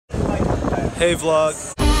Hey vlog.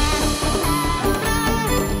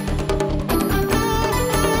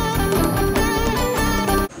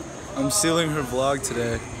 I'm stealing her vlog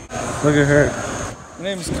today. Look at her. My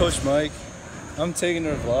name is Coach Mike. I'm taking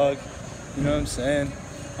her vlog. You know what I'm saying?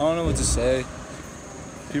 I don't know what to say.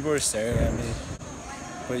 People are staring at me.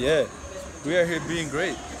 But yeah, we are here being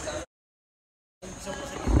great.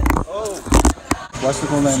 Oh! Watch the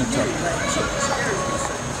goal line attack.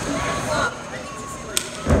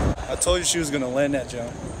 I told you she was gonna land that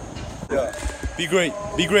jump. Yeah. Be great.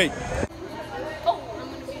 Be great.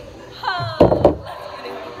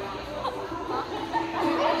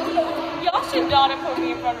 Y'all should not have put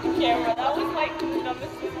me in front of the camera. That was like the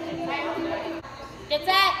dumbest thing. Get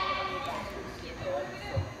that?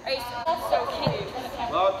 Are you so cute?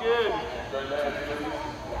 Lock in.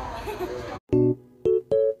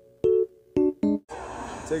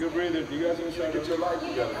 Take a breather. You guys want to try to get your life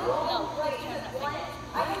together? No.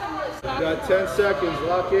 You got 10 seconds.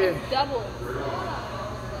 Lock in. Double.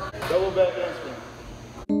 Double back handspring.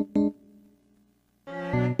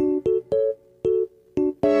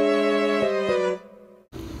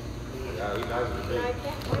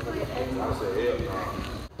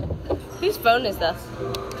 Whose phone is this?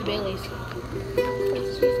 It's Bailey's. Turn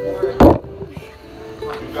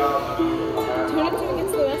it to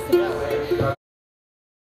against the rest of us.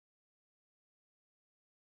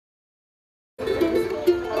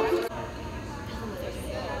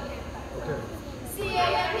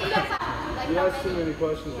 You asked too many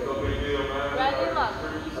questions. Ready, look.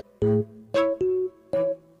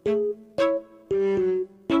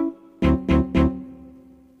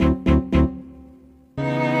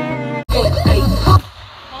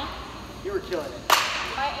 You were killing it.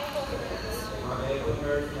 My ankle hurts. My ankle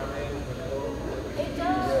hurts. It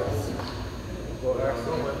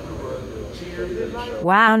does.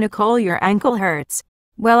 Wow, Nicole, your ankle hurts.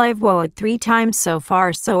 Well, I've woed 3 times so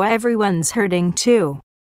far, so everyone's hurting too.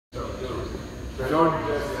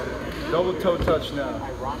 Double toe touch now.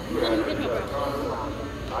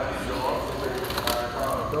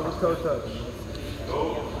 Double toe touch.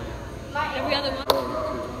 Every other one.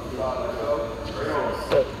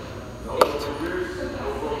 Set.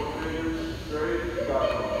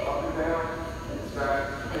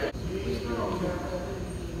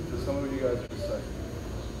 So some of you guys are just like.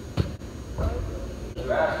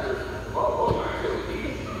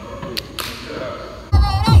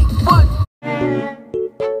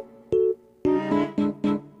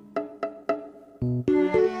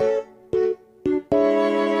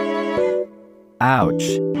 Ouch.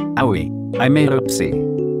 Owie. I made oopsie.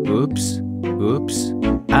 Oops. Oops.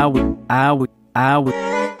 Owie. Owie. Owie.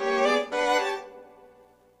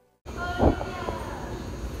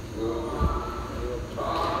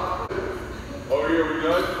 Over here, we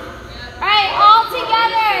good? Alright, all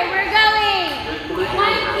together. We're going.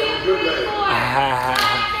 1, 2, 3,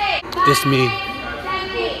 4. It's me,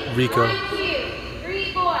 7, Reeko. 1, 2,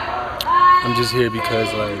 3, 4. I'm just here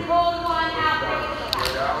because, like, Hold one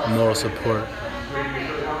out. moral support.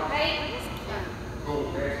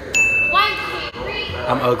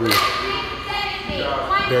 I'm ugly.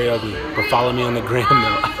 Very ugly. But follow me on the gram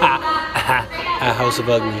though. At House of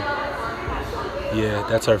Ugly. Yeah,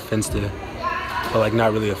 that's our Finsta. But like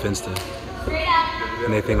not really a Finsta.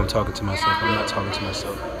 And they think I'm talking to myself. I'm not talking to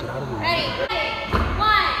myself. Get out of here. Ready?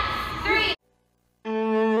 1, 3.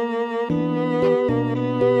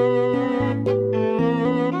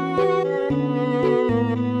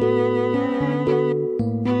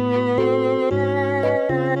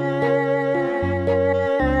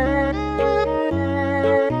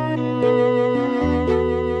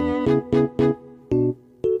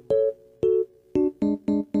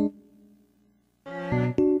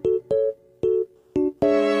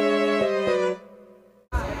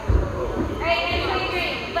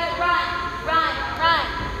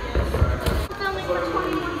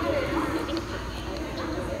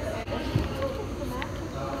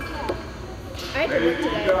 I had to work today.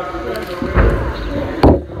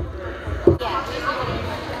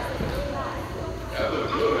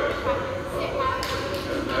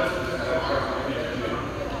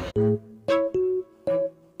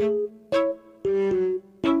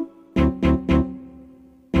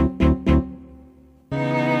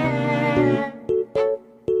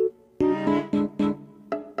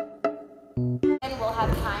 We'll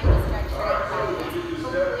have time to stretch during practice. We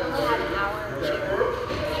only have an hour or 2.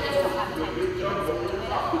 We'll have time to do it.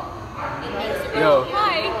 Yo.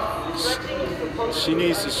 Why? She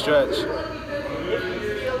needs to stretch.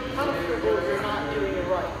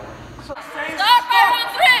 Starfire on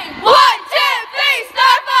 3! 1, 2, 3,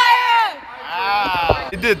 Starfire!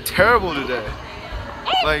 He did terrible today.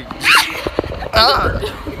 Like,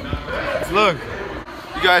 Look,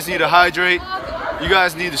 you guys need to hydrate. You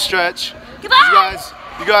guys need to stretch. Goodbye.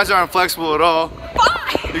 You guys aren't flexible at all.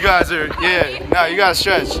 Bye. You guys are, yeah, no, you gotta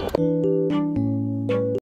stretch.